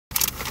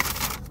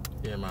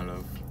Yeah, my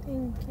love.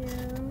 Thank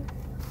you.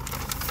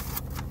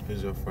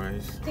 Here's your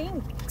fries.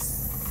 Thanks.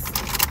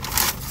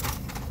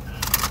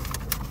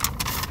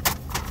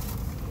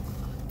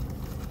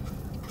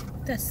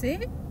 That's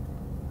it?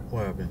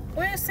 What happened?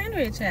 Where's your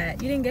sandwich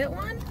at? You didn't get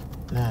one?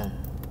 Nah,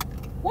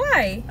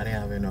 Why? I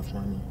didn't have enough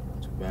money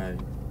to buy.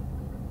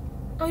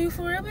 Oh, you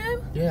for real, babe?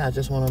 Yeah, I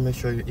just want to make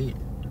sure you eat.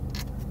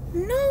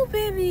 No,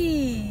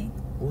 baby.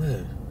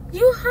 What?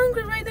 You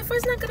hungry, right? The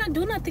fries not gonna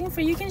do nothing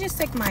for you. You can just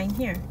take mine.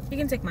 Here, you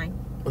can take mine.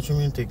 What you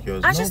mean take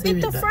yours? I No, just baby,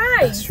 eat the that-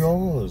 fries. That's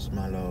yours,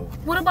 my love.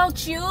 What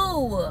about you?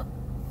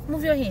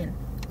 Move your hand.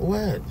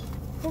 What?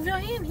 Move your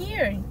hand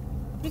here.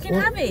 You can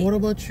have it. What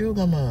about you,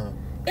 mama?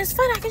 It's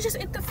fine. I can just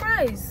eat the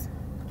fries.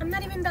 I'm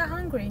not even that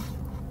hungry.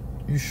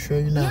 You sure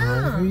you're not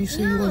hungry? You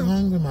said you was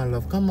hungry, my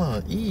love. Come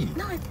on, eat.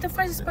 No, the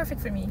fries is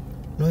perfect for me.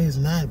 No, it's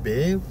not,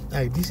 babe.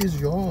 Like, this is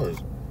yours.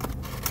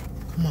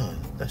 Come on.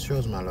 That's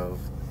yours, my love.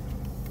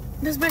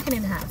 Let's break it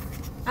in half.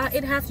 I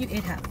eat half, you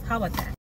eat half. How about that?